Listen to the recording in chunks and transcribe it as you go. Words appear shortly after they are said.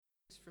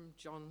from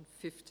John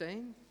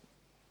 15,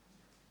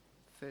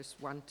 verse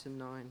 1 to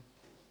 9.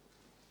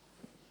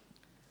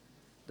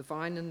 The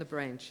vine and the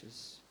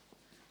branches.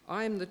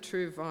 I am the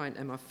true vine,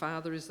 and my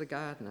Father is the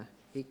gardener.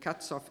 He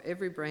cuts off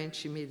every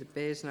branch in me that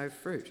bears no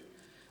fruit,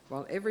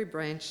 while every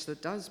branch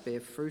that does bear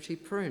fruit he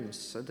prunes,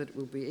 so that it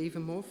will be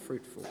even more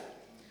fruitful.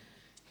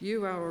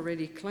 You are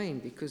already clean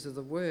because of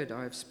the word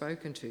I have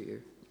spoken to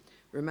you.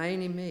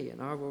 Remain in me,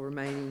 and I will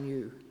remain in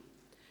you.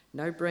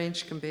 No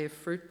branch can bear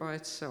fruit by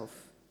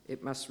itself.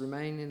 It must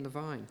remain in the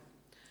vine.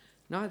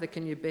 Neither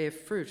can you bear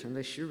fruit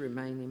unless you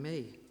remain in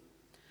me.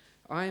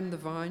 I am the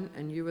vine,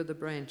 and you are the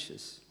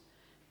branches.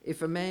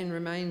 If a man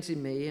remains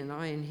in me and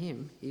I in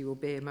him, he will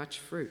bear much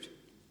fruit.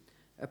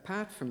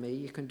 Apart from me,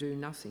 you can do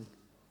nothing.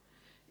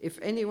 If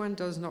anyone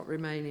does not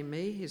remain in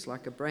me, he is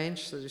like a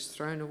branch that is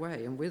thrown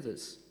away and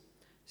withers.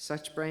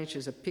 Such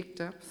branches are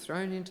picked up,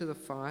 thrown into the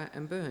fire,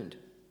 and burned.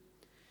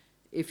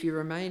 If you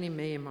remain in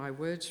me and my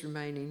words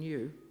remain in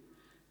you,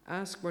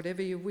 ask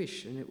whatever you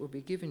wish, and it will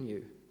be given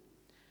you.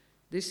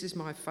 This is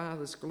my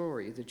Father's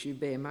glory, that you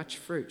bear much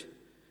fruit,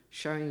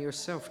 showing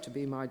yourself to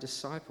be my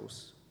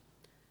disciples.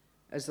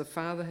 As the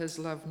Father has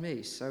loved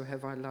me, so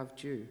have I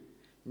loved you.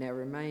 Now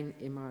remain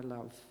in my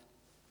love.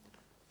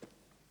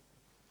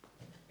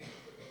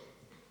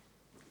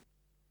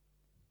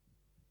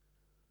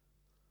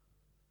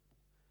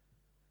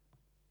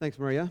 Thanks,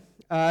 Maria.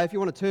 If you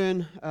want to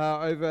turn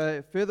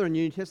over further in the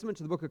New Testament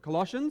to the book of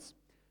Colossians,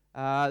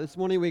 this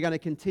morning we're going to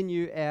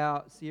continue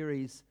our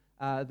series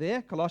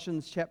there,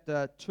 Colossians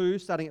chapter 2,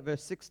 starting at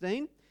verse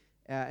 16.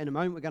 In a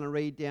moment we're going to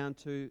read down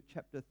to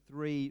chapter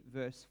 3,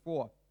 verse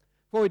 4.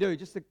 Before we do,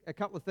 just a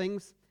couple of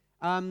things.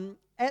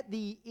 At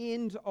the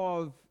end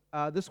of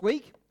this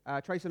week,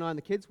 Tracy and I and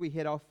the kids, we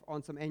head off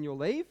on some annual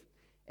leave.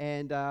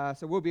 And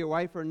so we'll be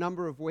away for a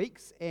number of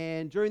weeks.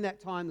 And during that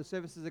time, the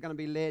services are going to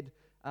be led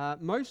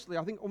mostly,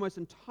 I think almost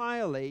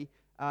entirely,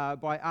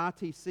 by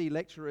RTC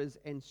lecturers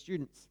and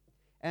students.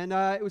 And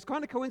it was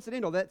kind of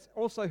coincidental. That's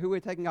also who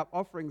we're taking up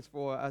offerings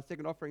for,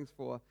 second offerings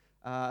for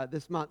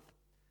this month.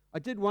 I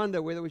did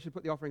wonder whether we should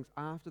put the offerings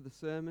after the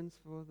sermons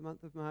for the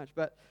month of March,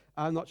 but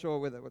I'm not sure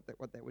what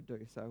that would do.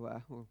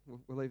 So we'll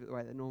leave it the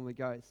way that normally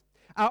goes.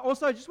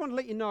 Also, I just want to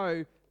let you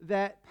know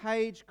that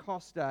Paige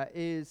Costa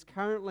is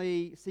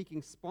currently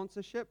seeking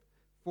sponsorship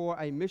for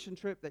a mission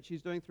trip that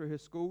she's doing through her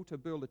school to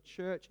build a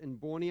church in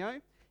Borneo.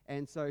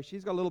 And so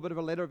she's got a little bit of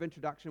a letter of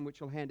introduction which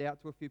she'll hand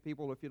out to a few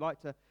people if you'd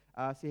like to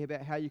see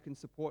about how you can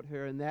support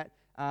her in that.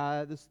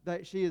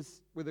 She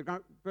is, with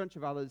a bunch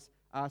of others,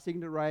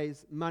 seeking to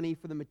raise money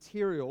for the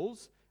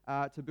materials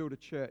to build a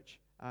church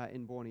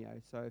in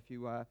Borneo. So if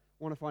you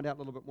want to find out a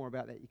little bit more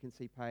about that, you can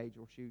see Paige,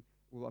 or she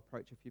will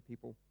approach a few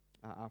people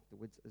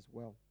afterwards as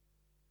well.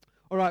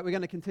 All right, we're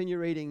going to continue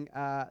reading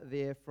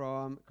there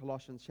from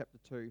Colossians chapter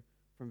 2,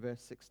 from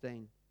verse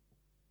 16.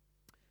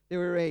 There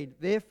we read,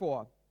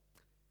 Therefore,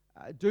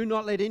 do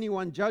not let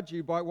anyone judge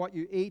you by what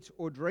you eat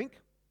or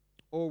drink,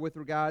 or with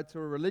regard to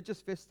a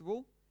religious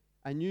festival,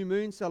 a new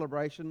moon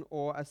celebration,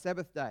 or a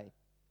Sabbath day.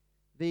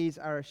 These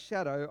are a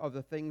shadow of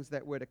the things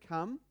that were to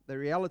come. The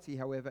reality,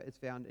 however, is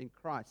found in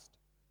Christ.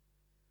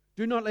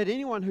 Do not let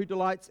anyone who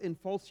delights in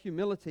false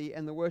humility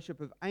and the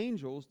worship of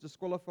angels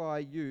disqualify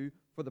you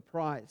for the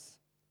prize.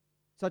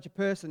 Such a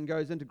person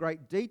goes into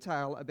great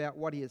detail about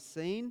what he has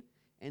seen,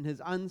 and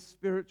his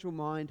unspiritual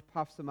mind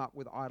puffs him up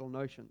with idle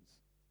notions.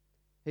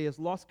 He has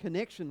lost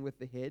connection with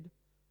the head,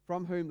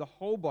 from whom the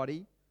whole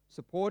body,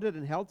 supported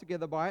and held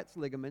together by its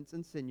ligaments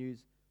and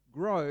sinews,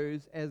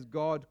 grows as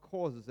God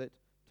causes it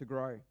to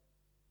grow.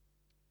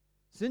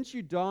 Since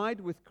you died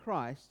with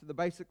Christ to the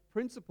basic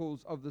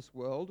principles of this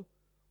world,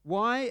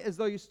 why, as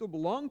though you still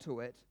belong to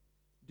it,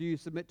 do you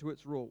submit to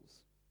its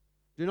rules?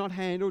 Do not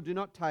handle, do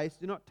not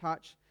taste, do not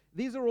touch.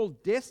 These are all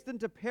destined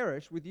to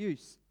perish with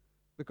use,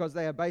 because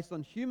they are based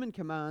on human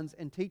commands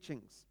and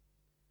teachings.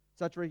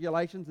 Such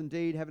regulations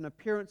indeed have an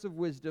appearance of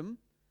wisdom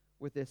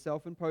with their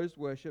self-imposed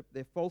worship,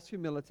 their false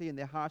humility, and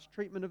their harsh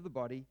treatment of the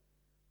body,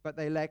 but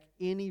they lack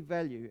any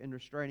value in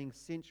restraining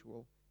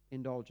sensual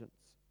indulgence.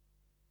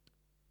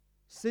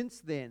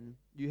 Since then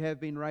you have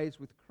been raised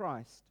with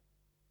Christ,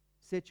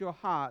 set your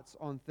hearts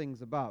on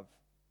things above,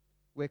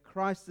 where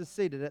Christ is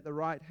seated at the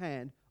right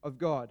hand of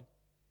God.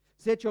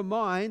 Set your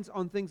minds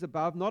on things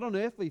above, not on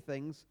earthly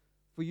things,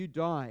 for you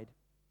died,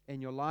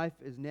 and your life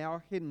is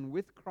now hidden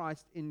with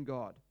Christ in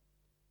God.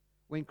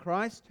 When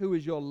Christ, who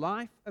is your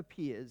life,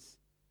 appears,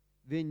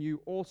 then you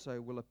also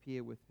will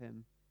appear with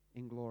him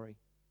in glory.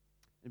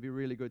 It'd be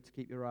really good to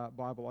keep your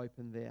Bible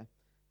open there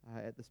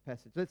at this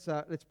passage.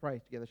 Let's pray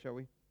together, shall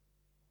we?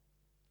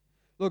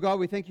 Lord God,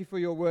 we thank you for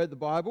your word, the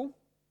Bible.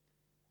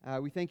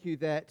 We thank you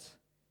that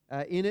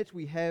in it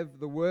we have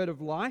the word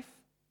of life.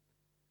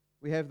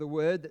 We have the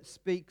word that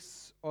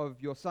speaks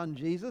of your Son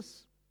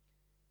Jesus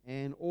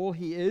and all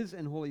he is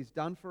and all he's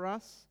done for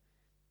us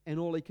and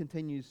all he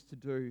continues to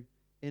do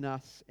in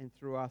us and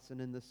through us and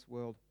in this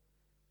world.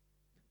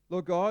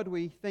 Lord God,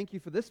 we thank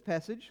you for this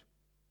passage.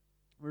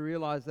 We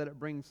realize that it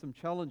brings some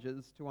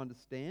challenges to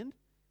understand.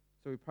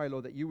 So we pray,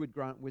 Lord, that you would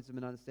grant wisdom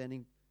and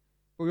understanding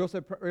But we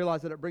also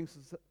realize that it brings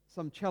us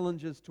some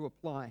challenges to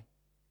apply.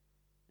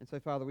 And so,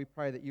 Father, we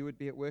pray that you would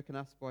be at work in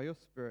us by your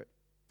Spirit.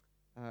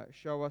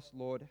 Show us,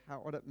 Lord,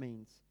 what it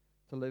means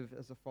to live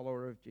as a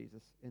follower of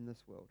Jesus in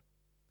this world.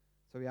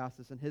 So we ask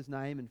this in his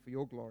name and for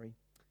your glory.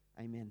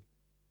 Amen.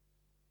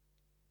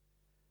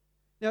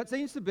 Now, it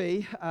seems to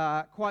be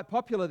quite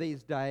popular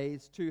these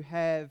days to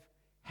have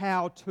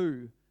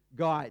how-to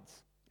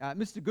guides.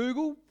 Mr.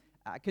 Google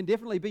can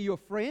definitely be your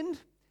friend,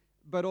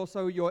 but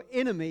also your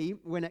enemy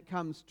when it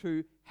comes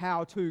to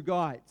how-to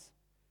guides.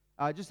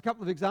 Just a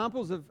couple of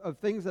examples of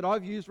things that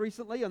I've used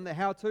recently on the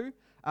how-to.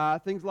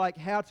 Things like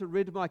how to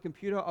rid my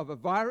computer of a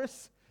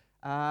virus,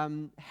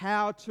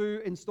 how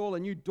to install a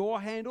new door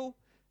handle,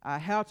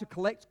 how to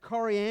collect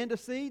coriander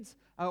seeds.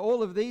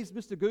 All of these,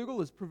 Mr. Google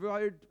has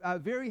provided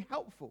very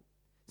helpful.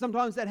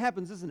 Sometimes that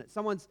happens, isn't it?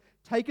 Someone's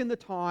taken the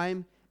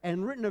time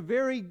and written a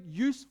very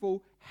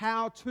useful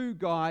how-to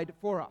guide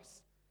for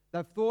us.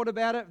 They've thought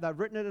about it, they've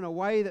written it in a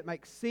way that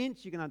makes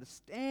sense, you can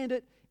understand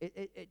it,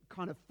 it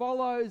kind of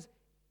follows,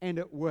 and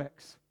it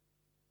works.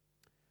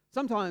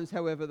 Sometimes,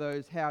 however,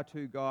 those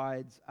how-to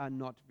guides are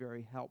not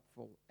very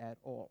helpful at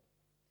all.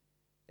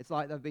 It's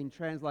like they've been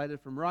translated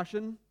from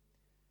Russian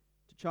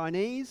to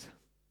Chinese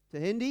to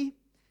Hindi,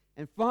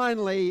 and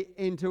finally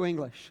into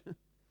English,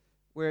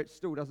 where it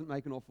still doesn't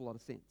make an awful lot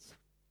of sense.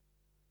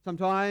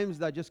 Sometimes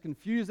they're just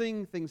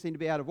confusing, things seem to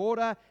be out of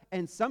order,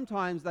 and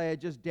sometimes they are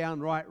just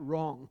downright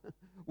wrong.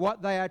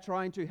 What they are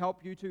trying to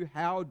help you to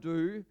how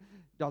do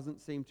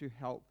doesn't seem to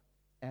help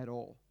at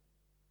all.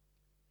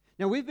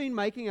 Now, we've been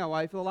making our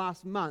way for the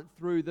last month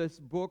through this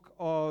book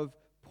of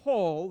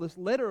Paul, this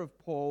letter of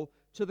Paul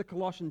to the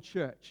Colossian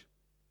church.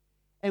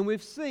 And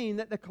we've seen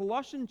that the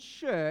Colossian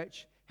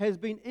church has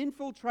been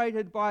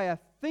infiltrated by a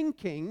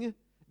thinking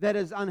that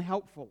is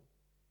unhelpful.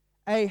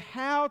 A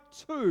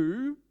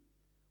how-to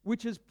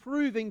which is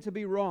proving to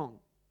be wrong.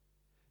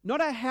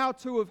 Not a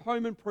how-to of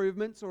home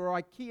improvements or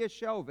IKEA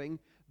shelving,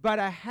 but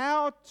a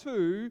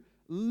how-to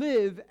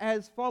live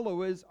as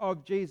followers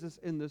of Jesus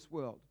in this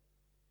world.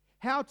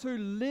 How to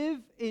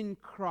live in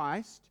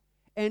Christ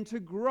and to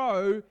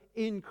grow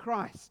in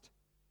Christ.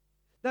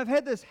 They've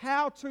had this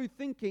how-to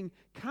thinking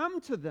come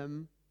to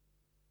them,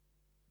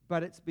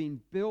 but it's been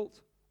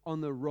built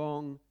on the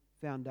wrong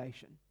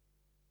foundation.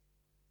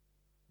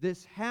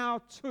 This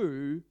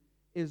how-to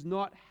is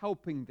not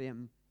helping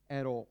them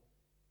at all.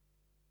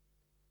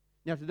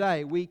 Now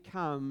today we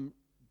come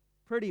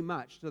pretty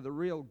much to the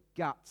real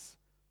guts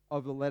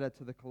of the letter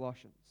to the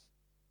Colossians.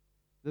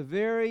 The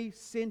very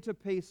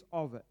centerpiece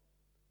of it,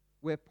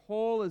 where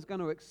Paul is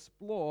going to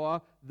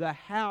explore the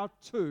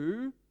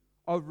how-to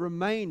of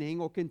remaining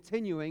or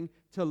continuing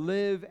to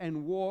live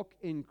and walk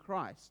in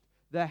Christ.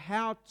 The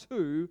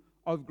how-to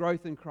of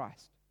growth in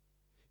Christ.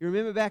 You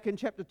remember back in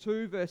chapter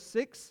 2, verse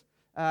 6,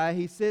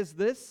 he says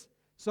this,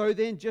 "So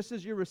then, just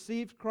as you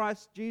received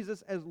Christ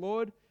Jesus as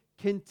Lord,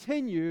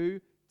 continue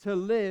to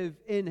live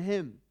in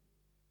Him."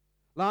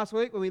 Last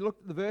week, when we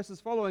looked at the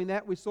verses following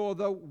that, we saw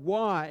the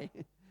why.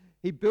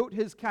 He built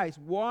his case.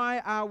 Why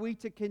are we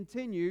to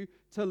continue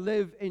to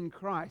live in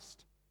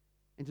Christ?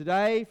 And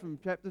today, from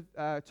chapter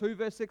 2,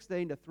 verse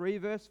 16 to 3,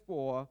 verse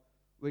 4,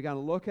 we're going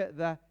to look at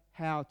the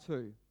how-to.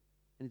 And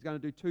he's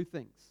going to do two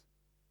things.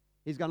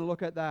 He's going to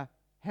look at the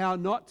how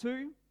not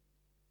to,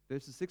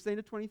 verses 16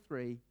 to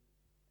 23,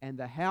 and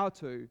the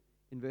how-to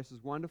in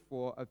verses 1 to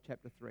 4 of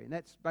chapter 3. And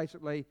that's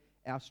basically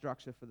our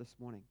structure for this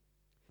morning.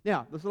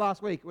 Now, this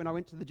last week when I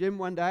went to the gym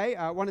one day,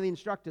 one of the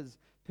instructors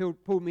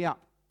pulled me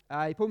up.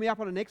 He pulled me up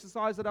on an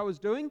exercise that I was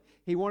doing.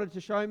 He wanted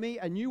to show me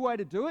a new way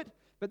to do it.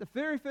 But the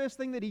very first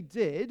thing that he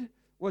did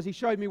was he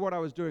showed me what I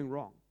was doing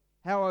wrong.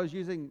 How I was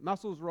using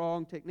muscles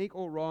wrong, technique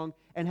all wrong,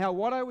 and how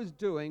what I was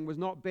doing was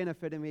not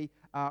benefiting me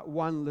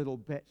one little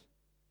bit.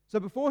 So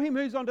before he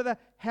moves on to the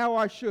how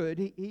I should,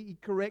 he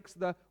corrects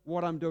the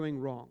what I'm doing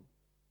wrong.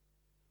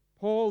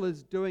 Paul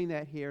is doing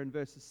that here in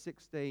verses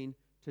 16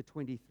 to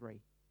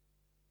 23.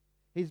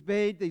 He's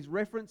made these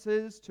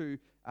references to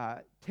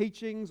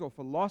teachings or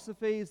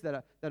philosophies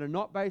that are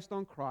not based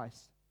on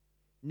Christ.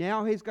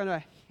 Now he's going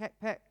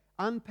to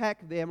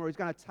unpack them, or he's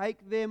going to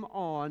take them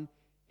on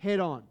head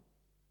on.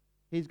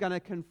 He's going to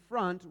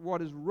confront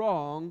what is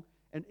wrong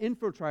and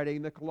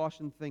infiltrating the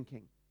Colossian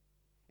thinking.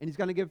 And he's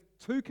going to give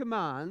two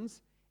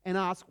commands and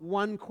ask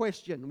one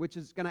question, which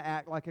is going to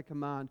act like a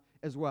command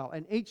as well.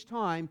 And each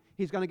time,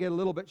 he's going to get a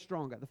little bit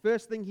stronger. The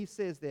first thing he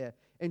says there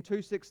in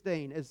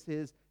 2:16 is,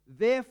 says,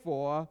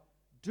 "Therefore,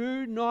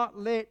 do not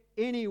let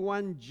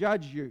anyone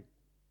judge you."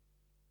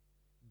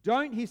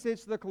 Don't, he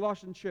says to the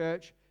Colossian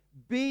church,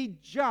 be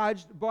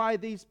judged by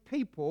these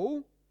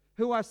people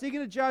who are seeking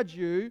to judge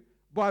you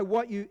by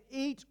what you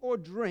eat or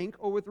drink,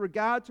 or with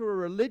regard to a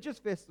religious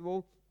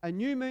festival, a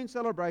new moon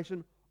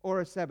celebration,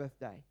 or a Sabbath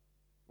day.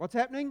 What's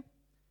happening?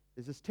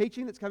 There's this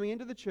teaching that's coming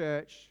into the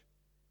church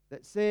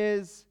that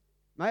says,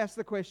 may I ask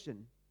the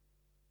question,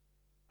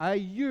 are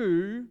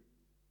you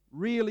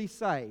really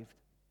saved?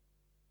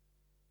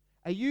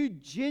 Are you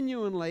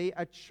genuinely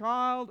a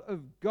child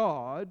of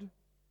God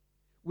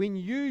when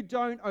you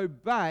don't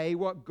obey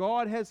what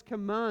God has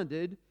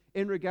commanded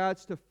in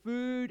regards to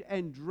food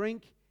and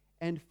drink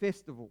and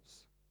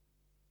festivals.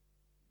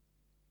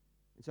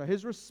 And so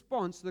his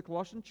response to the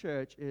Colossian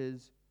church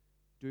is,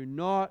 do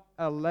not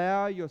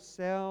allow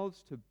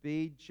yourselves to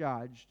be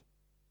judged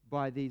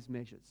by these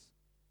measures.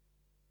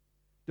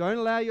 Don't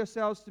allow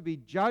yourselves to be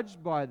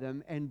judged by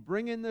them and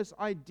bring in this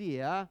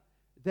idea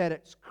that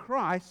it's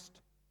Christ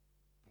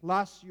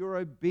plus your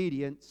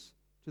obedience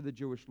to the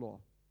Jewish law.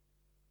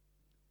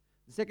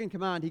 The second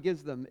command he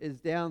gives them is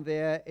down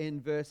there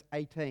in verse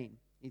 18.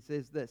 He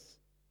says this.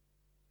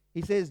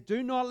 He says,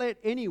 do not let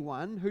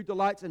anyone who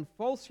delights in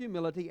false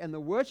humility and the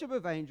worship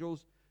of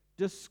angels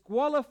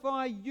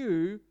disqualify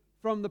you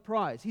from the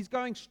prize. He's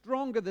going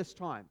stronger this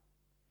time.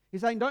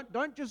 He's saying, don't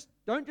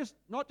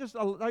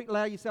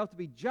allow yourself to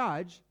be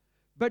judged,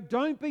 but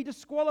don't be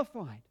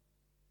disqualified.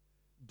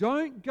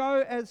 Don't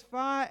go as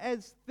far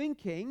as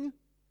thinking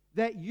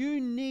that you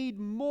need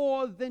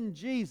more than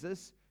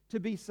Jesus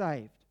to be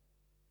saved.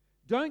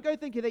 Don't go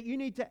thinking that you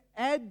need to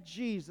add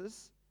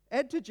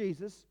to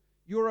Jesus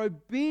your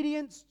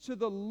obedience to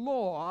the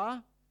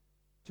law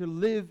to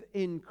live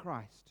in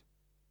Christ.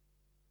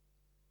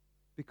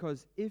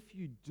 Because if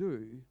you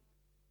do,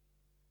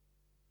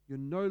 you're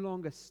no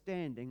longer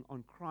standing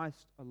on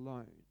Christ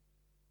alone,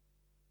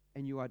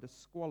 and you are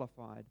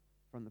disqualified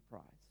from the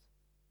prize.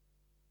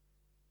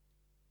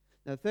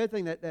 Now, the third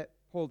thing that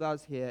Paul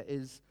does here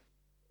is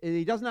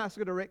he doesn't ask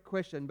a direct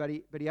question, but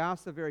he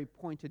asks a very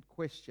pointed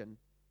question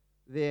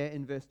there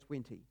in verse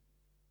 20.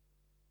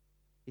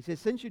 He says,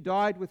 since you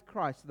died with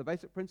Christ to the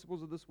basic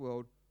principles of this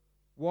world,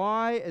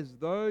 why, as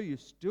though you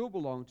still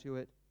belong to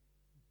it,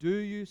 do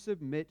you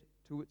submit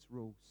to its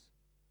rules?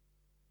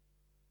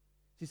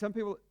 See, some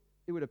people,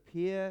 it would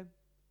appear,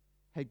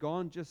 had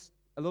gone just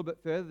a little bit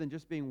further than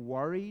just being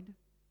worried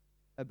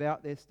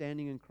about their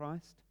standing in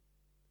Christ.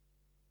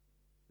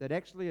 That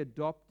actually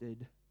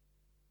adopted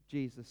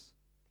Jesus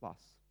plus.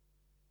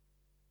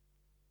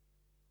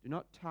 Do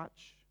not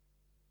touch,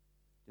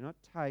 do not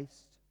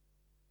taste,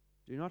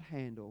 do not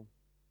handle.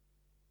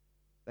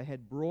 They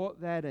had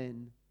brought that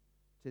in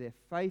to their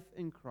faith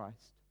in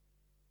Christ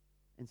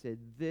and said,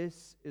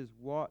 this is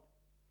what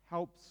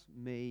helps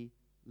me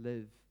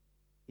live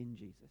in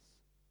Jesus.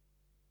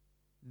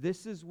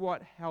 This is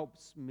what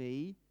helps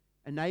me,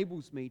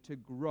 enables me to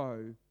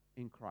grow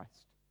in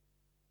Christ.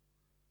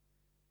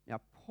 Now,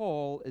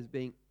 Paul is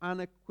being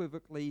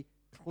unequivocally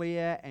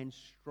clear and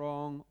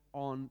strong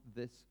on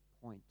this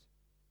point.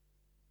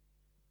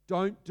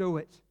 Don't do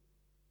it.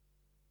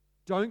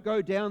 Don't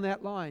go down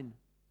that line.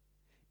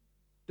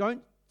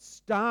 Don't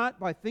start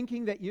by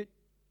thinking that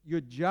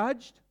you're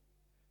judged.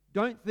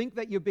 Don't think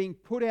that you're being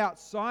put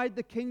outside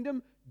the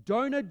kingdom.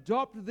 Don't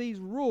adopt these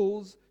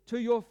rules to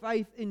your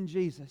faith in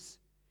Jesus.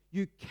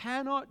 You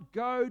cannot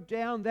go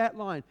down that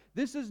line.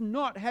 This is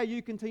not how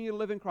you continue to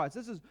live in Christ.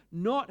 This is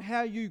not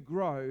how you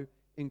grow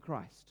in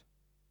Christ.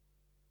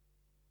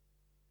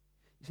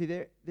 You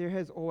see, there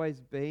has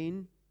always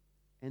been,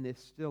 and there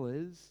still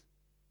is,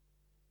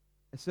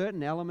 a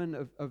certain element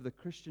of the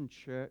Christian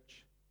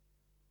church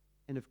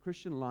and of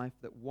Christian life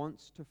that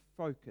wants to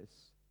focus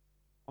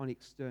on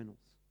externals.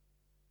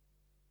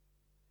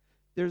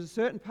 There's a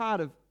certain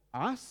part of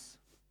us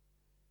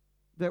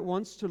that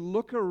wants to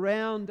look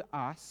around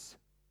us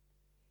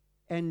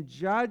and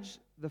judge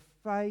the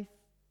faith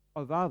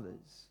of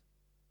others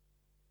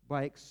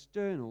by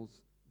externals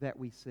that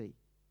we see.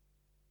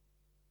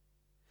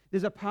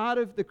 There's a part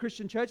of the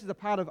Christian church, there's a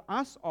part of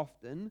us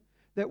often,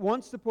 that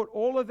wants to put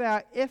all of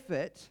our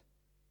effort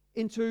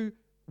into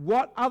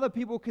what other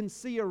people can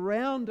see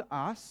around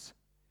us,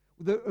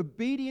 the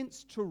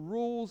obedience to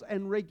rules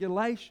and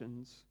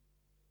regulations,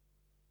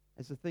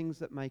 as the things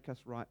that make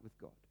us right with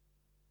God.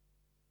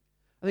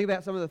 I think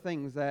about some of the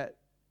things that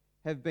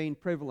have been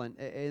prevalent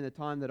in the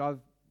time that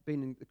I've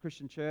been in the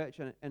Christian church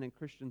and in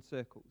Christian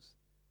circles.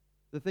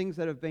 The things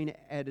that have been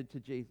added to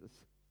Jesus.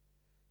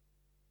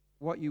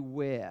 What you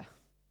wear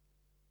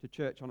to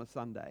church on a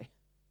Sunday.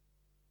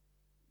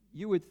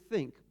 You would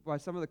think by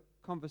some of the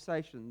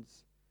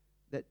conversations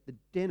that the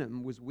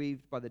denim was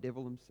weaved by the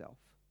devil himself,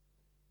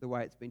 the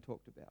way it's been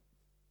talked about.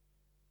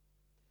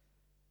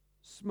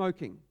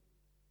 Smoking.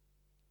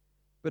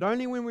 But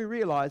only when we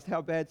realized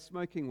how bad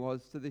smoking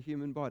was to the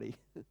human body.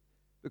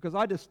 Because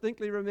I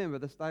distinctly remember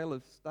the smell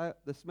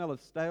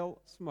of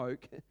stale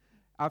smoke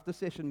after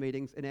session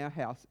meetings in our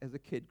house as a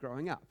kid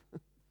growing up.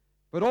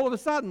 But all of a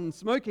sudden,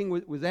 smoking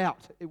was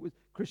out. It was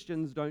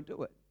Christians don't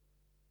do it.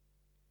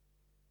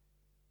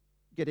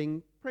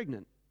 Getting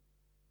pregnant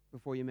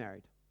before you're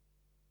married.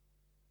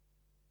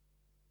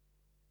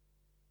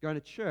 Going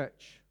to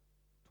church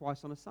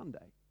twice on a Sunday.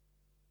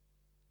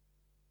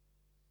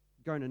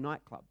 Going to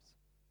nightclubs.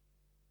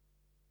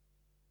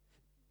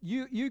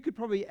 You could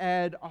probably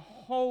add a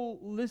whole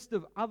list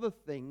of other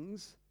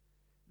things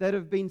that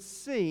have been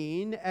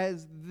seen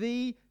as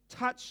the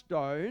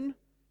touchstone,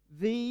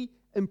 the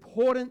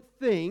important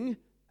thing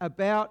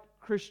about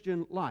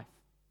Christian life.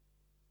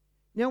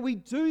 Now, we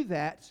do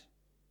that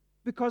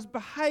because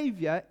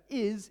behavior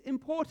is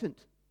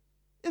important,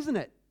 isn't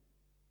it?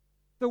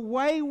 The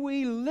way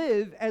we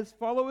live as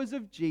followers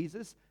of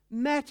Jesus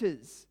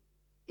matters.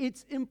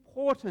 It's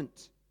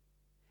important.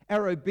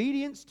 Our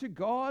obedience to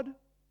God,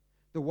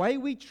 the way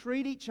we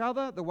treat each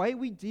other, the way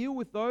we deal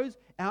with those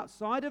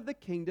outside of the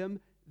kingdom,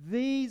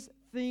 these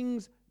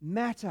things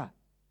matter.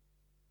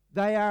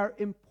 They are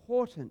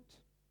important.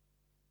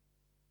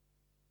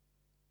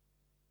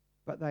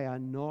 But they are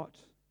not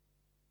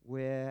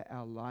where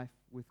our life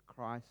with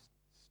Christ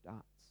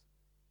starts.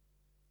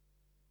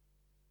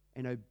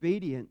 And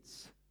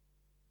obedience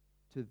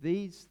to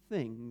these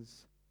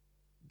things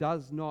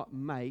does not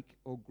make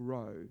or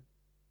grow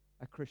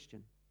a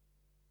Christian.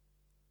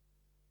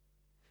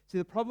 See,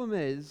 the problem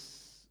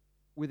is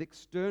with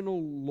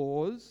external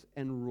laws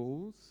and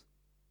rules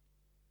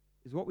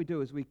is what we do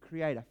is we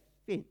create a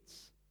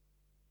fence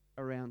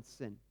around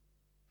sin.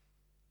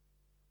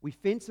 We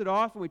fence it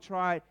off and we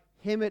try to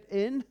hem it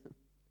in,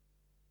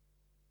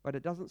 but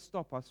it doesn't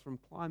stop us from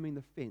climbing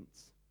the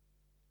fence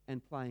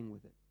and playing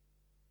with it.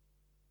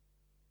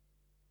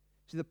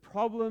 See, the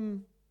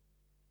problem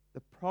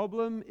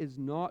is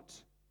not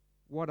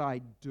what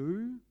I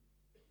do.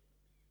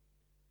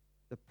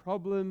 The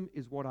problem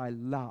is what I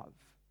love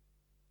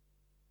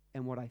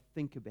and what I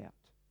think about.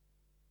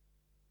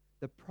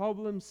 The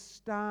problem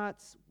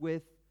starts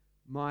with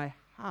my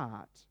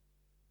heart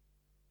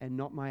and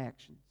not my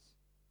actions.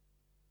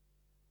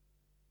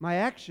 My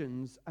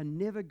actions are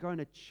never going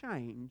to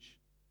change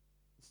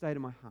the state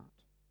of my heart.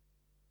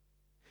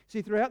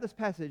 See, throughout this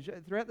passage,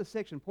 throughout this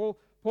section,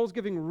 Paul's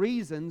giving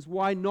reasons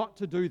why not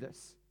to do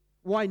this,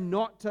 why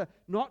not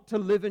to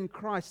live in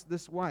Christ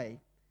this way.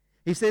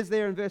 He says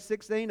there in verse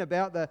 16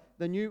 about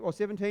the new, or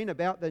 17,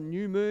 about the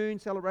new moon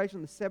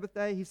celebration, the Sabbath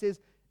day. He says,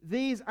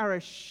 these are a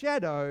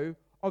shadow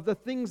of the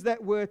things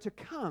that were to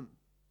come.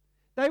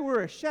 They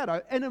were a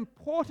shadow, an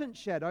important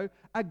shadow,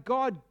 a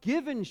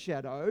God-given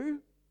shadow,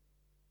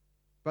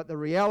 but the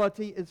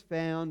reality is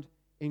found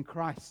in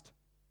Christ.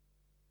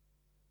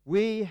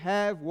 We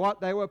have what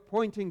they were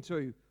pointing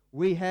to.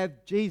 We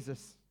have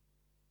Jesus.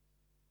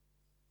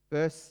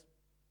 Verse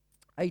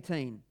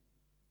 18.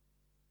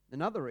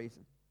 Another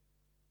reason.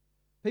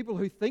 People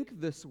who think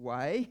this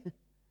way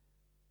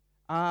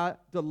are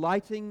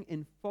delighting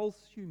in false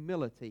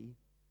humility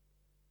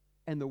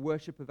and the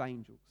worship of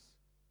angels.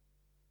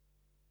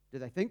 Do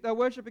they think they're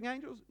worshiping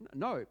angels?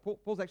 No.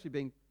 Paul's actually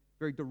being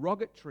very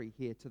derogatory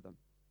here to them.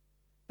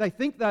 They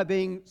think they're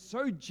being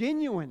so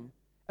genuine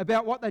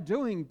about what they're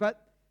doing,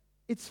 but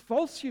it's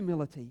false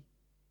humility.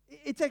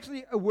 It's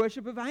actually a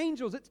worship of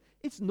angels.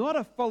 It's not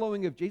a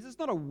following of Jesus. It's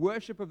not a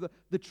worship of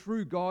the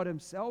true God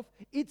himself.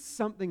 It's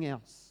something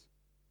else.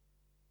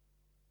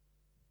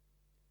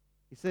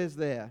 He says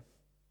there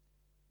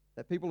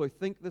that people who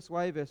think this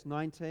way, verse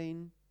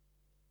 19,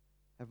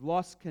 have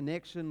lost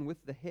connection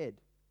with the head,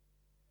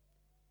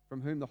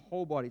 from whom the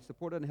whole body,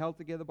 supported and held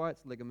together by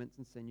its ligaments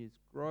and sinews,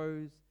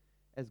 grows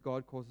as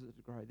God causes it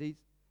to grow. These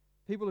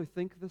people who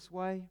think this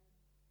way,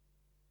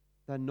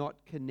 they're not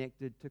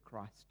connected to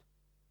Christ.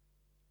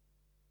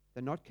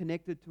 They're not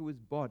connected to his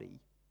body,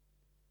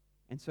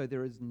 and so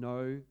there is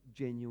no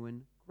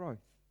genuine growth.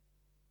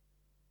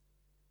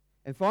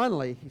 And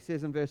finally, he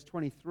says in verse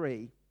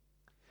 23,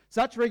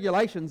 such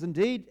regulations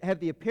indeed have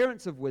the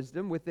appearance of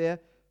wisdom with their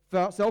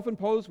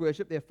self-imposed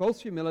worship, their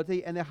false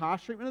humility, and their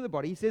harsh treatment of the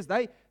body. He says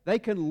they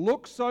can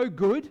look so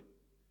good.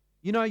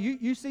 You know,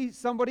 you see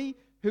somebody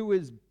who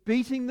is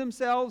beating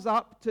themselves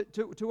up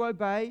to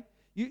obey.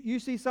 You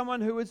see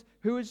someone who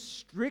is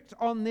strict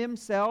on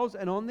themselves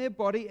and on their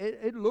body.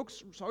 It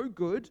looks so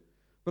good.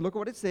 But look at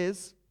what it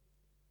says.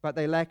 But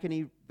they lack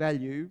any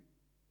value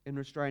in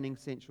restraining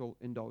sensual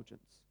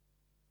indulgence.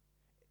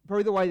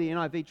 Probably the way the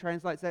NIV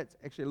translates that, it's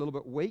actually a little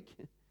bit weak.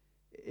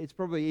 It's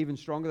probably even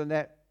stronger than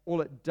that.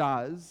 All it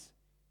does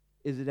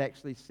is it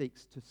actually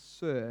seeks to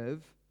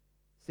serve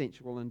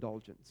sensual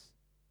indulgence.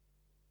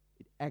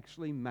 It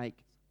actually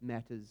makes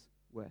matters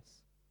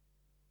worse.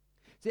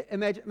 See,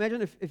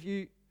 imagine if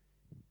you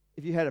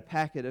had a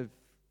packet of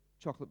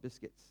chocolate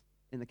biscuits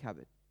in the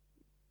cupboard.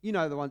 You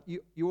know the one,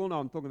 you all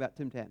know I'm talking about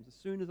Tim Tams. As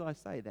soon as I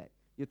say that,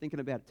 you're thinking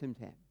about Tim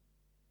Tam.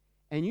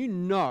 And you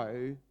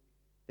know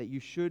that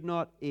you should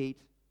not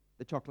eat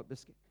the chocolate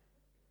biscuit.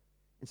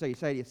 And so you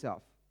say to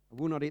yourself, I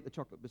will not eat the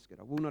chocolate biscuit.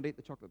 I will not eat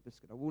the chocolate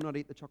biscuit. I will not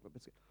eat the chocolate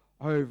biscuit.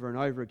 Over and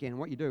over again. And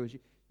what you do is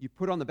you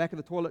put on the back of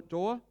the toilet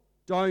door,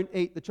 don't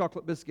eat the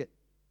chocolate biscuit.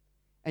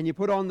 And you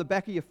put on the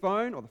back of your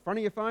phone or the front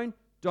of your phone,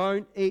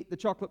 don't eat the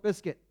chocolate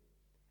biscuit.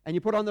 And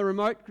you put on the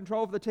remote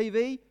control for the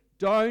TV,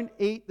 don't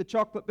eat the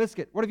chocolate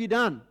biscuit. What have you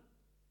done?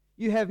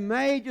 You have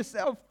made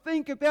yourself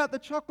think about the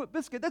chocolate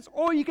biscuit. That's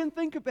all you can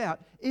think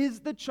about is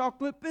the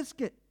chocolate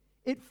biscuit.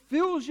 It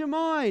fills your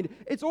mind.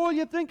 It's all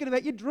you're thinking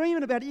about. You're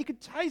dreaming about it. You can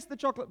taste the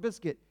chocolate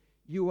biscuit.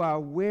 You are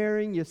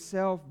wearing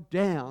yourself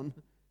down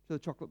to the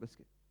chocolate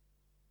biscuit.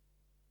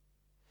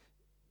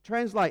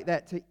 Translate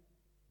that to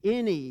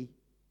any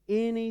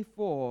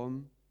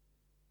form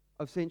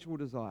of sensual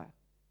desire.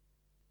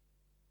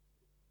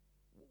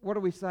 What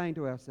are we saying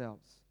to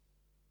ourselves?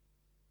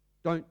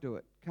 Don't do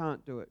it.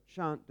 Can't do it.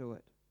 Shan't do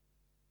it.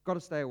 Got to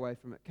stay away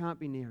from it. Can't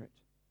be near it.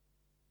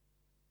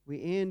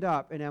 We end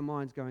up in our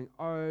minds going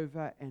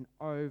over and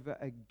over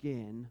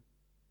again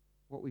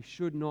what we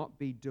should not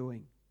be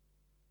doing.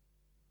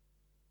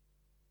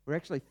 We're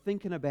actually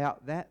thinking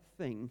about that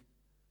thing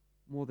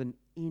more than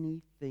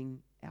anything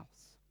else.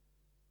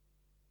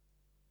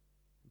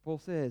 And Paul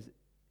says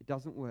it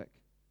doesn't work.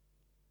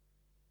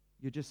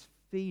 You're just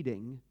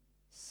feeding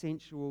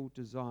sensual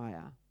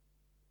desire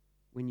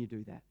when you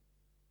do that.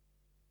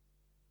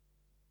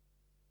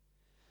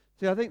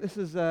 See, I think this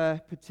is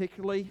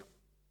particularly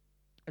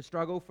a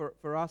struggle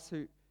for us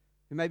who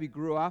maybe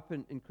grew up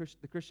in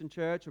the Christian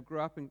church or grew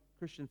up in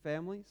Christian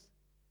families,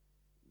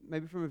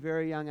 maybe from a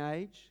very young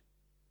age.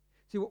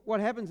 See, what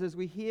happens is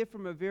we hear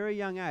from a very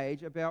young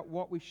age about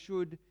what we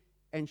should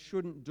and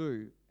shouldn't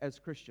do as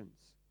Christians.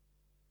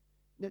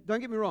 Now,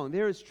 don't get me wrong,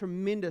 there is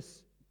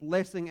tremendous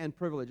blessing and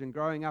privilege in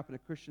growing up in a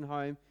Christian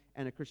home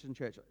and a Christian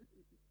church.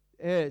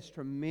 It is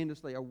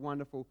tremendously a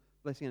wonderful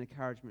blessing and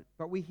encouragement.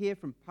 But we hear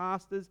from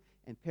pastors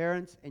and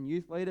parents and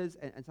youth leaders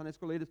and Sunday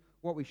school leaders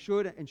what we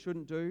should and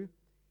shouldn't do.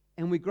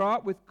 And we grow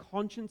up with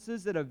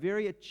consciences that are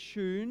very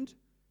attuned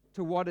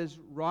to what is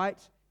right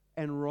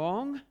and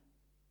wrong,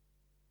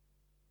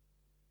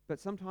 but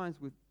sometimes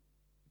with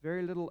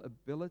very little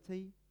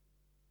ability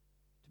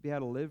to be able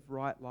to live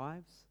right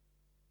lives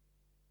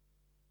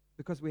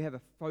because we have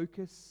a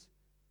focus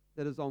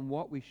that is on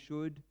what we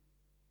should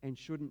and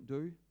shouldn't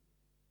do.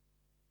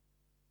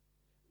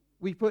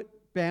 We put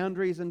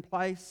boundaries in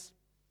place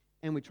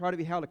and we try to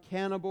be held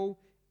accountable,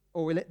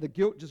 or we let the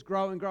guilt just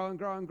grow and grow and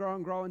grow and grow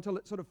and grow until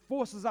it sort of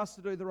forces us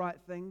to do the right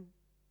thing.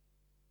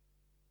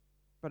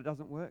 But it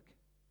doesn't work.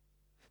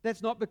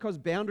 That's not because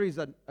boundaries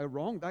are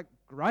wrong. They're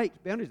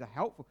great. Boundaries are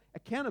helpful.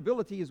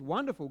 Accountability is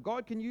wonderful.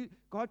 God can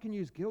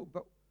use guilt,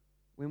 but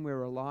when we're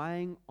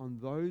relying on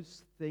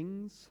those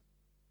things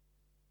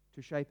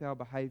to shape our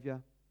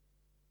behavior,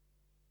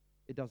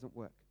 it doesn't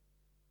work.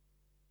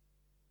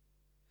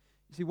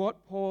 You see,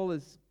 what Paul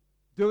is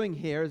doing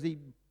here as he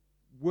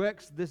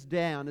works this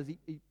down, as he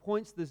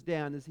points this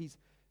down, is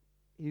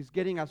he's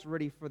getting us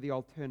ready for the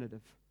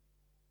alternative.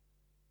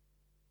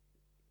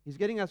 He's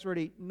getting us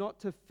ready not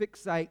to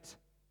fixate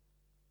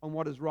on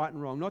what is right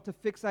and wrong, not to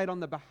fixate on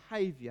the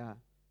behavior,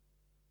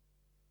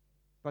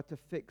 but to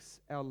fix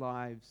our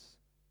lives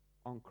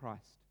on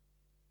Christ.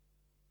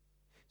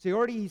 See,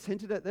 already he's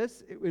hinted at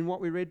this in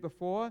what we read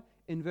before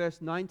in verse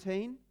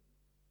 19.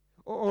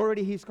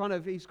 Already he's kind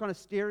of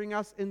steering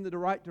us in the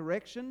right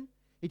direction.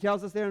 He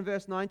tells us there in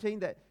verse 19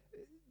 that,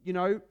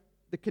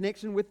 the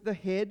connection with the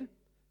head,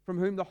 from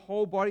whom the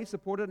whole body,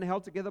 supported and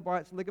held together by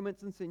its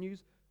ligaments and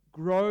sinews,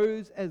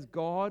 grows as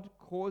God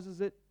causes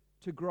it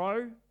to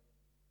grow.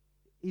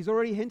 He's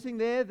already hinting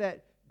there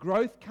that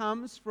growth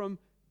comes from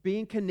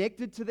being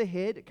connected to the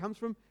head. It comes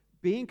from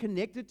being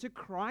connected to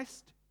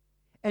Christ.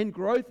 And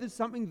growth is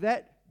something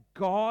that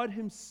God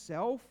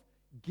himself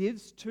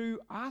gives to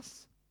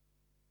us.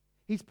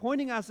 He's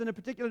pointing us in a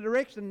particular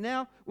direction.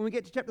 Now, when we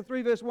get to chapter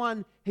 3, verse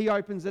 1, he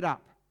opens it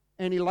up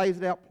and he lays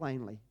it out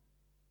plainly.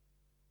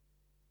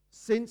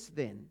 Since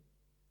then,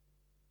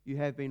 you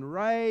have been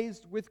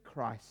raised with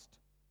Christ.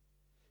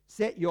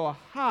 Set your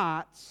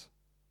hearts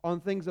on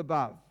things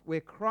above,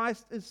 where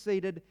Christ is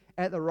seated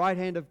at the right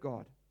hand of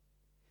God.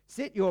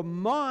 Set your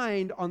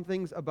mind on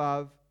things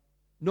above,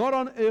 not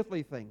on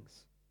earthly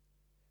things.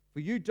 For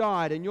you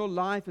died, and your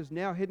life is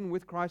now hidden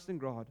with Christ in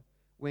God.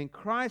 When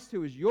Christ,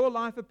 who is your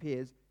life,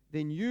 appears,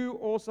 then you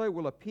also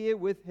will appear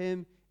with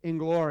him in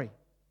glory.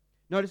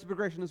 Notice the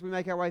progression as we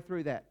make our way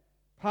through that.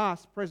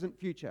 Past, present,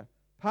 future.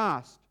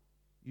 Past,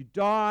 you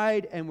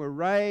died and were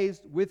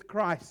raised with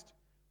Christ.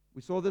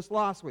 We saw this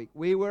last week.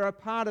 We were a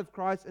part of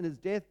Christ in his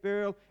death,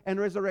 burial, and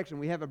resurrection.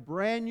 We have a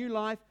brand new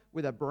life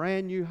with a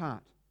brand new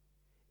heart.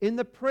 In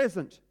the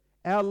present,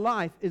 our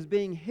life is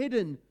being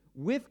hidden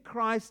with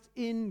Christ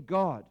in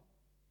God.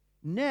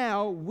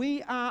 Now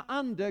we are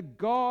under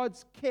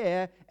God's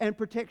care and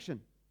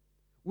protection.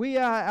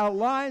 Our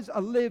lives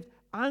are lived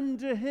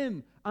under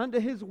him, under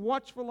his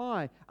watchful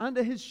eye,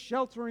 under his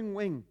sheltering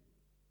wing.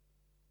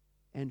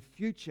 And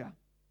future,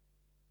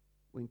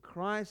 when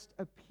Christ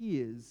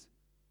appears,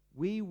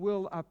 we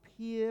will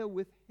appear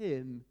with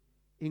him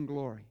in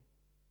glory.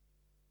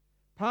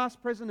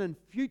 Past, present, and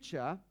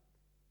future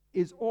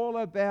is all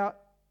about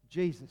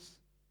Jesus.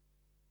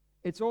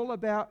 It's all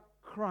about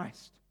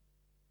Christ.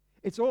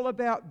 It's all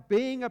about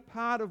being a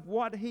part of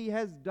what he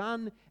has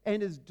done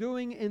and is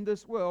doing in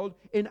this world,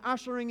 in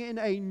ushering in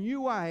a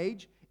new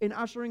age, in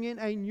ushering in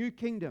a new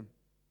kingdom.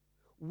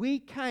 We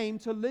came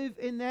to live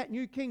in that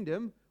new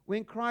kingdom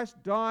when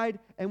Christ died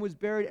and was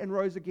buried and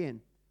rose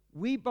again.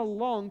 We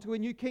belong to a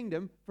new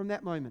kingdom from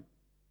that moment.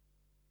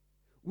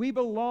 We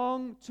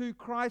belong to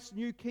Christ's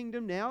new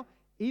kingdom now,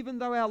 even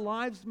though our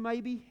lives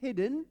may be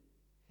hidden,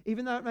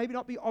 even though it may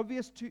not be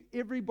obvious to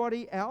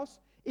everybody else,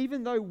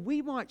 even though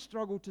we might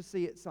struggle to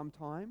see it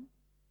sometime.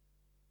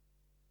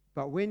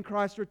 But when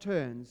Christ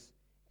returns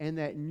and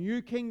that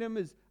new kingdom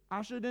is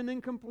ushered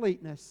in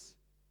completeness,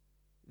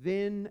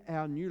 then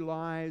our new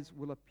lives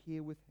will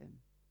appear with him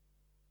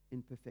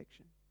in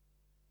perfection.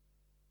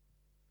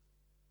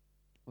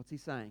 What's he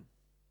saying?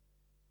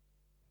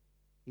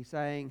 He's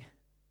saying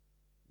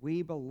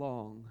we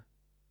belong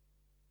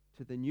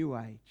to the new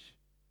age,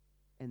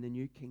 and the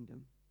new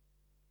kingdom.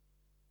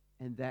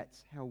 And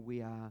that's how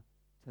we are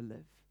to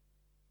live.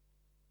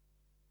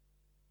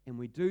 And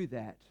we do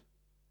that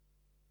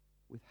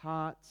with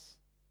hearts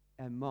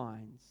and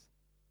minds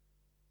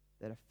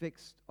that are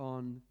fixed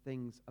on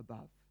things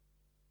above.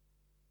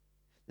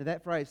 Now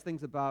that phrase,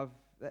 things above,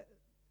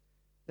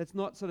 that's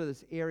not sort of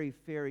this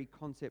airy-fairy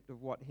concept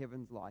of what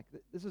heaven's like.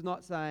 This is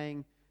not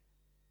saying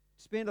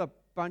spend a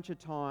bunch of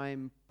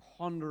time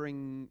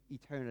pondering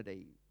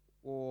eternity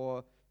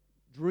or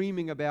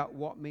dreaming about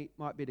what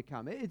might be to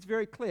come. It's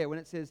very clear when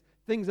it says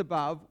things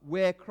above,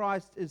 where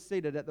Christ is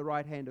seated at the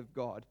right hand of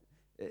God,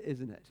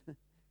 isn't it?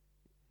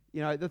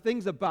 You know, the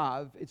things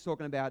above it's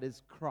talking about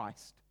is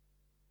Christ.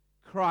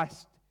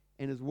 Christ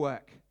and his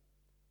work.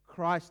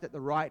 Christ at the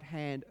right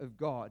hand of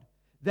God.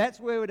 That's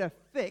where we're to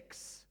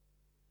fix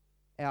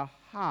our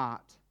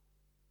heart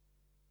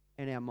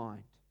and our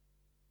mind.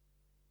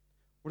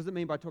 What does it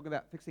mean by talking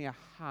about fixing our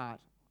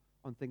heart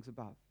on things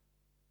above?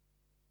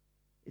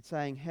 It's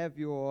saying have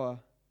your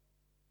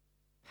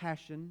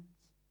passions,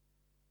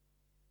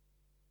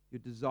 your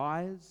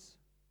desires,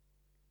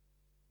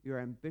 your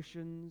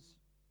ambitions,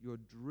 your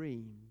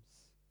dreams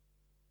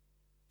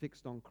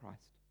fixed on Christ.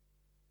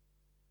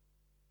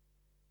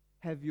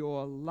 Have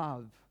your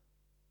love,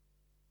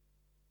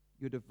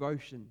 your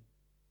devotion,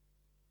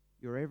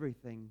 your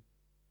everything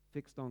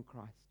fixed on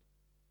Christ.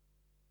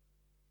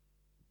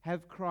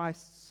 Have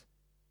Christ's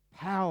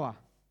power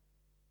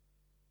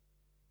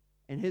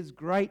and his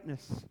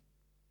greatness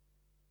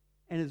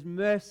and his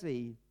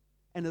mercy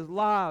and his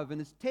love and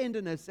his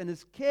tenderness and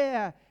his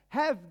care.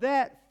 Have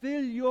that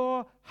fill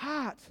your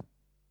heart.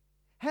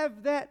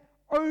 Have that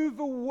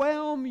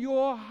overwhelm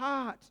your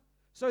heart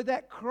so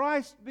that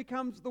Christ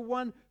becomes the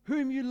one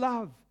whom you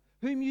love,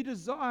 whom you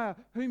desire,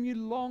 whom you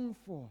long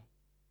for.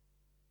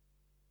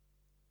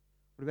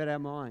 What about our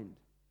mind?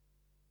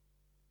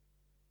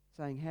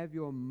 Saying, have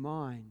your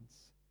minds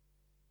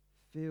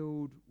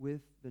filled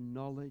with the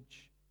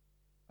knowledge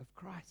of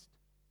Christ.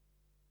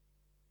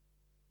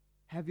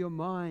 Have your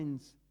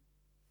minds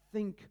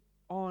think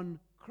on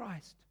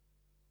Christ.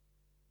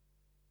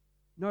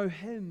 Know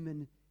him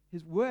and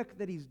his work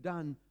that he's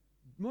done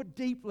more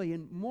deeply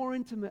and more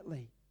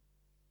intimately.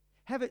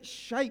 Have it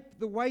shape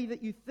the way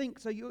that you think,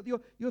 so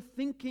you're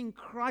thinking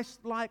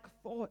Christ-like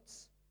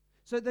thoughts,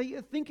 so that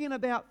you're thinking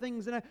about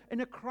things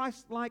in a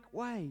Christ-like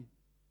way.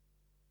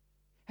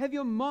 Have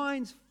your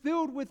minds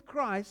filled with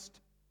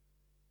Christ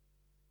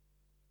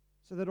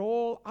so that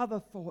all other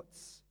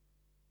thoughts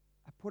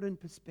are put in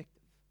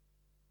perspective,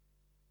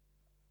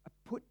 are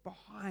put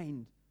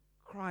behind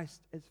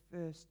Christ as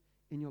first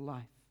in your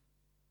life.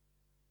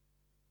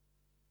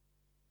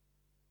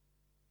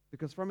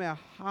 Because from our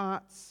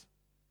hearts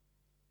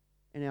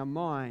and our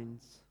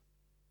minds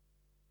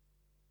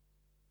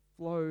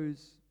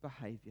flows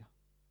behavior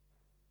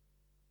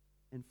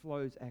and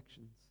flows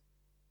actions.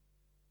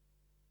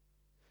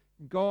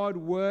 God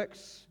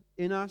works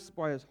in us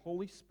by his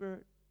Holy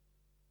Spirit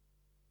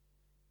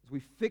as we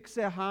fix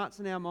our hearts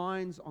and our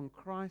minds on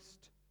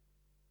Christ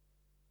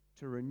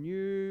to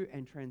renew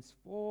and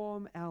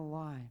transform our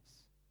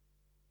lives.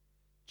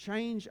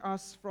 Change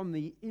us from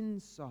the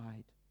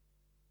inside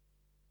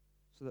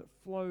so that it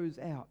flows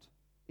out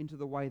into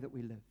the way that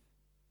we live.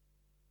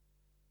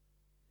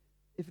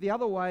 If the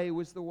other way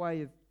was the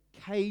way of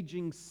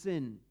caging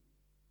sin,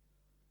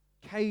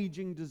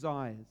 caging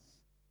desires,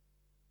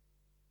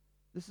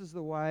 this is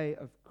the way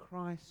of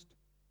Christ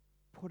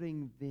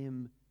putting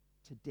them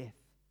to death.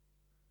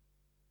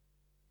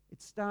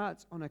 It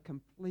starts on a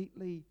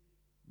completely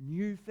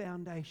new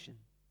foundation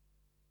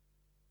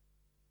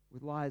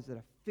with lives that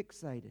are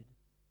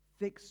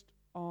fixed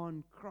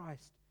on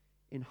Christ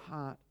in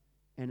heart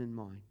and in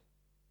mind.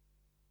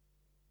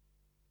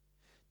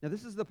 Now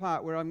this is the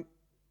part where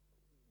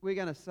we're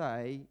going to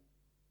say,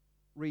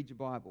 read your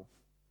Bible.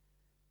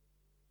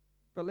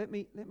 But let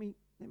me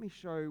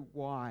show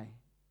why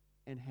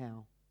and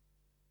how.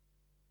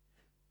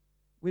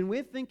 When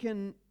we're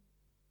thinking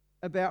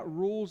about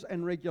rules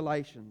and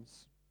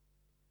regulations,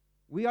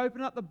 we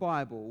open up the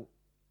Bible,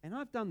 and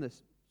I've done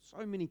this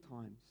so many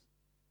times.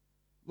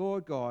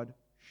 Lord God,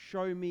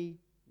 show me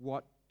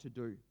what to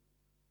do.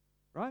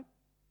 Right?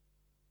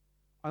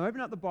 I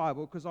open up the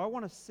Bible because I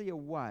want to see a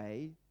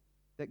way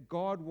that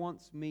God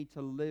wants me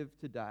to live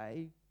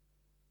today,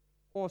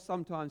 or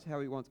sometimes how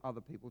he wants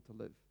other people to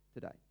live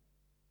today.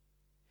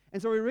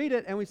 And so we read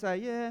it and we say,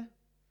 yeah,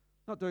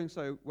 not doing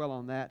so well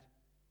on that.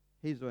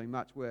 He's doing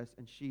much worse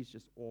and she's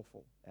just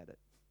awful at it.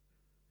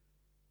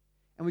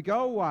 And we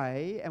go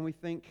away and we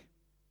think,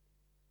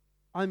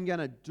 I'm going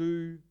to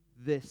do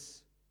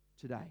this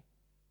today.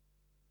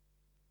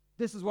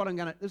 This is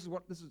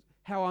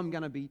how I'm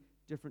going to be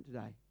different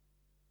today.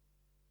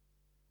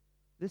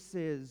 This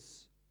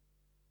says,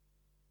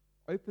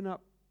 open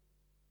up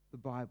the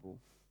Bible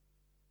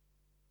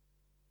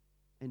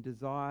and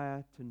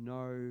desire to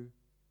know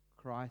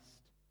Christ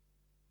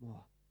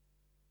more.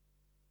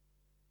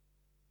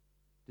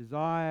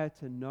 Desire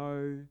to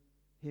know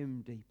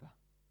him deeper.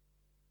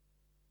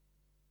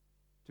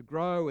 To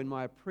grow in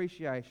my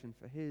appreciation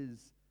for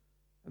his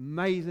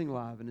amazing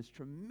love and His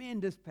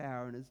tremendous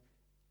power and His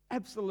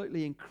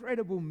absolutely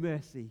incredible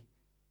mercy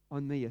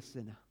on me, a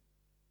sinner.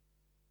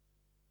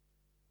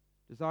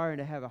 Desiring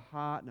to have a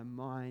heart and a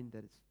mind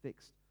that is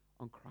fixed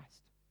on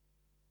Christ.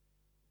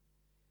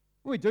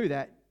 When we do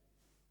that,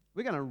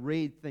 we're going to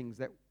read things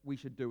that we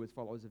should do as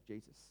followers of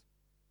Jesus.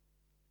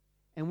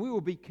 And we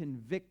will be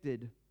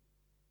convicted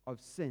of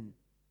sin.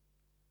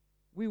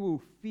 We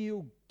will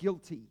feel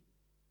guilty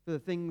for the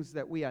things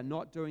that we are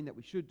not doing that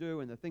we should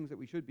do, and the things that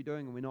we should be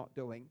doing and we're not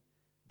doing.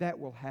 That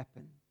will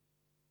happen.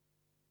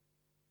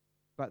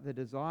 But the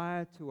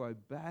desire to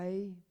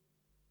obey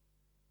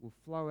will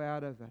flow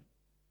out of a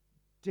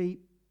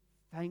deep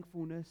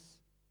thankfulness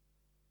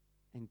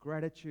and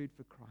gratitude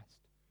for Christ.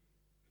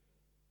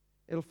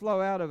 It'll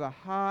flow out of a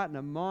heart and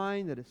a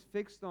mind that is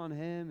fixed on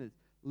Him, is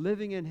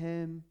living in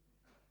Him.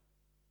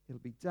 It'll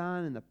be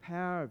done in the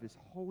power of His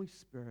Holy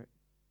Spirit,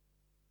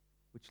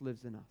 which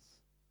lives in us.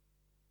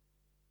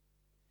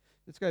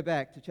 Let's go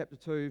back to chapter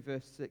 2,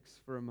 verse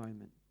 6 for a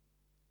moment.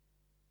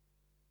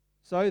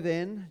 So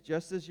then,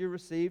 just as you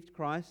received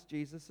Christ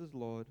Jesus as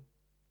Lord,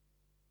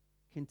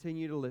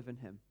 continue to live in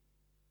Him.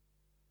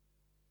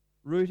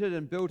 Rooted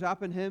and built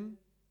up in Him,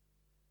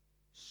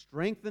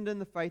 strengthened in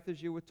the faith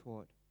as you were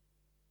taught,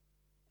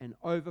 and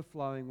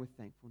overflowing with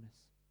thankfulness.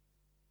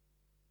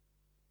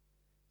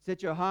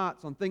 Set your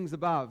hearts on things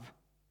above.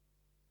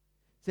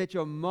 Set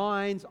your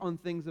minds on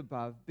things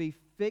above. Be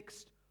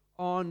fixed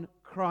on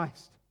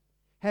Christ.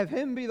 Have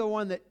Him be the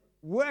one that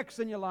works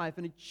in your life,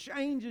 and He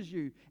changes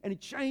you, and He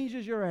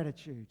changes your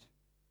attitude.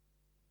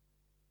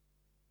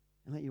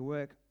 And let your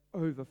work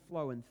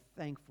overflow in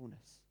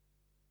thankfulness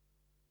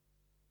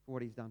for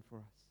what He's done for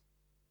us.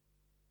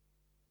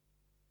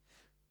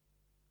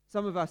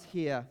 Some of us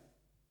here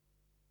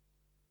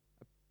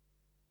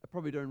are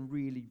probably doing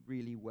really,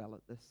 really well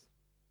at this.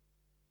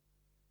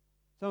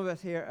 Some of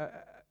us here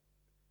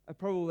are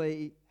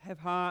probably have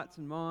hearts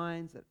and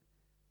minds that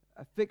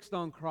are fixed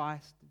on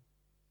Christ,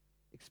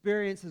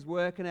 experience His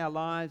work in our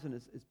lives and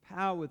His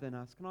power within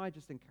us. Can I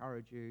just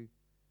encourage you,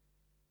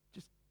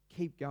 just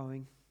keep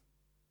going.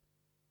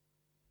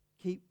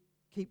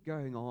 Keep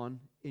going on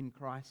in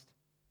Christ.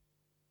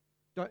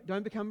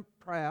 Don't become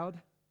proud.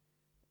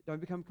 Don't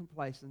become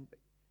complacent. But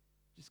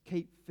just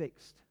keep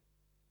fixed,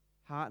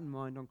 heart and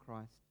mind on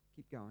Christ.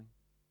 Keep going.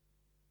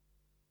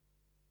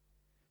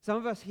 Some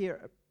of us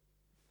here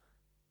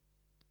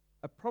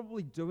are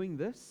probably doing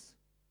this,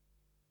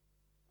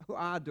 who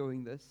are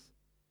doing this,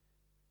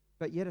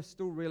 but yet are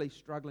still really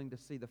struggling to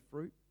see the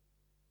fruit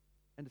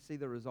and to see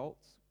the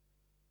results.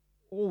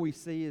 All we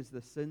see is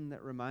the sin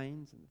that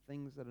remains and the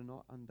things that are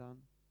not undone.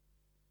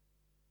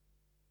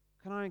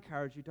 Can I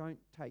encourage you, don't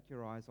take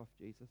your eyes off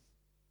Jesus.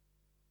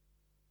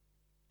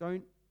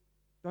 Don't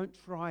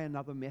try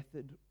another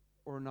method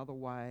or another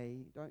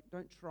way.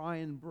 Don't try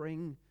and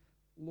bring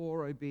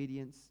law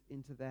obedience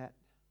into that.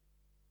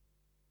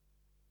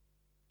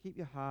 Keep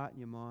your heart and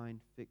your mind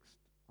fixed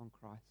on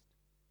Christ.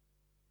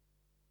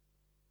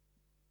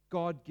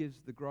 God gives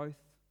the growth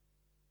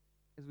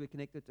as we're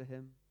connected to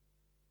Him.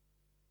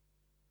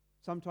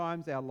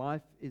 Sometimes our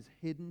life is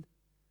hidden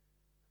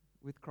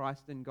with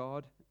Christ in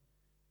God,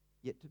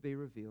 yet to be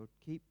revealed.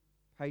 Keep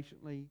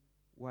patiently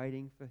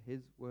waiting for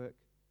His work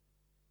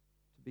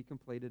to be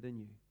completed in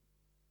you.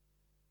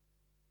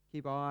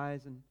 Keep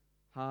eyes and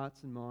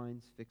hearts and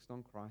minds fixed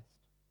on Christ.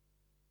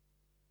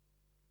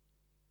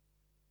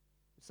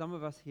 Some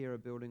of us here are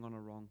building on a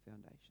wrong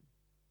foundation.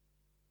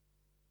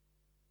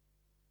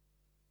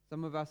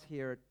 Some of us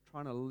here are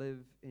trying to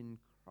live in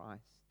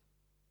Christ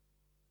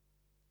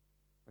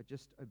by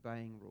just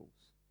obeying rules.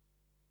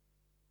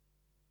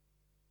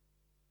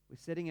 We're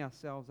setting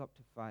ourselves up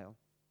to fail.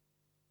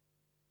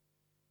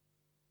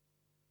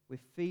 We're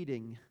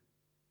feeding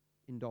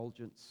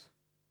indulgence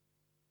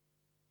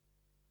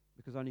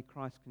because only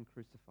Christ can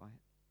crucify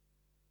it.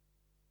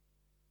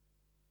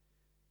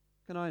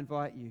 Can I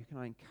invite you, can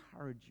I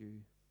encourage you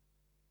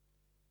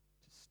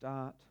to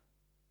start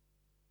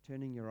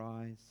turning your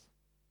eyes,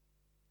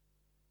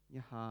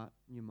 your heart,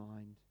 and your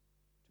mind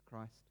to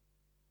Christ?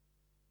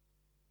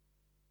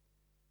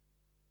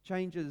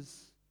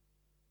 Changes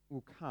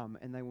will come,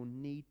 and they will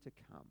need to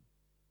come.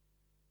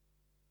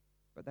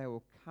 But they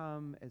will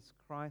come as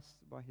Christ,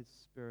 by His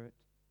Spirit,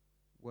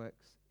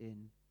 works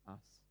in us.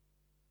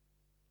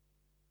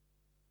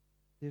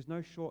 There's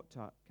no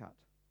shortcut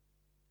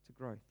to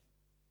growth.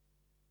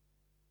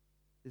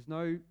 There's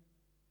no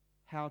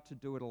how to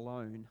do it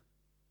alone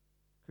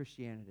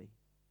Christianity.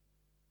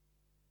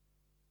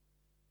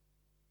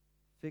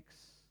 Fix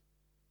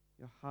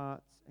your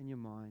hearts and your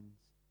minds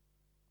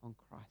on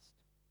Christ,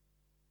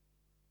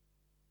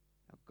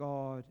 our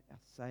God, our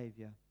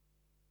Savior,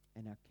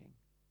 and our King.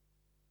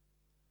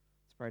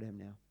 Let's pray to Him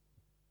now.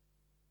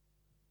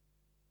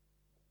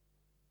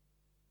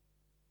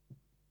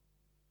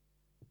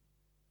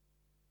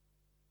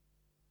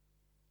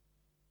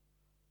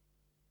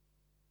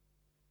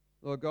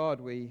 Lord God,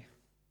 we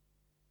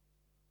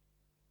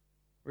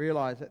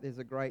realize that there's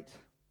a great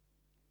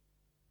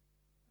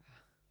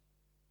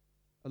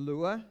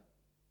allure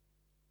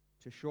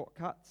to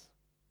shortcuts.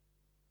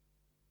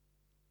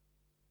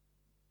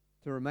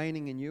 to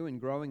remaining in you and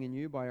growing in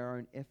you by our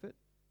own effort.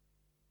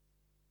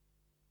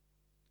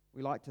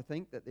 We like to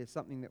think that there's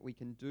something that we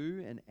can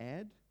do and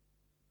add.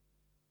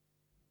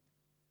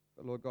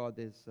 But Lord God,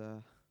 there's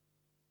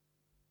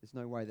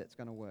no way that's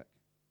going to work.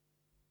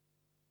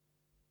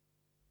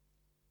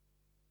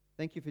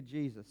 Thank you for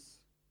Jesus,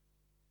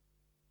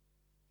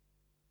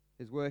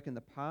 his work in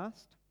the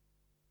past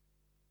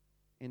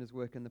and his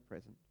work in the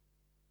present.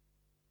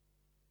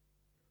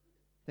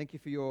 Thank you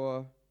for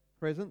your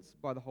presence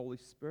by the Holy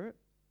Spirit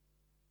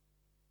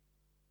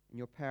and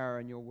your power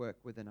and your work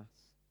within us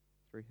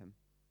through him.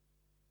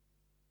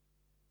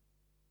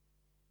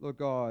 Lord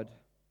God,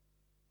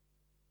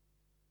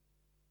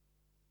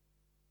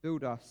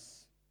 build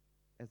us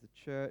as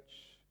a church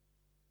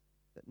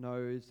that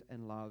knows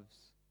and loves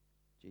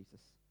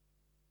Jesus.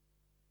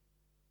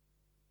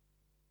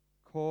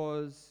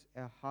 Cause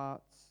our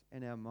hearts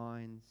and our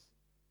minds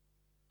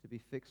to be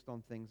fixed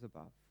on things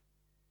above,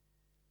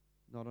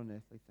 not on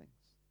earthly things.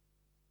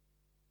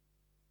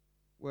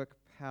 Work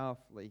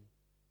powerfully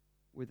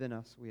within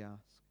us, we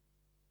ask.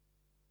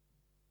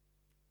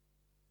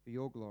 For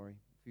your glory,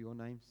 for your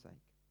name's sake,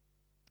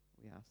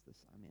 we ask this.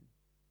 Amen.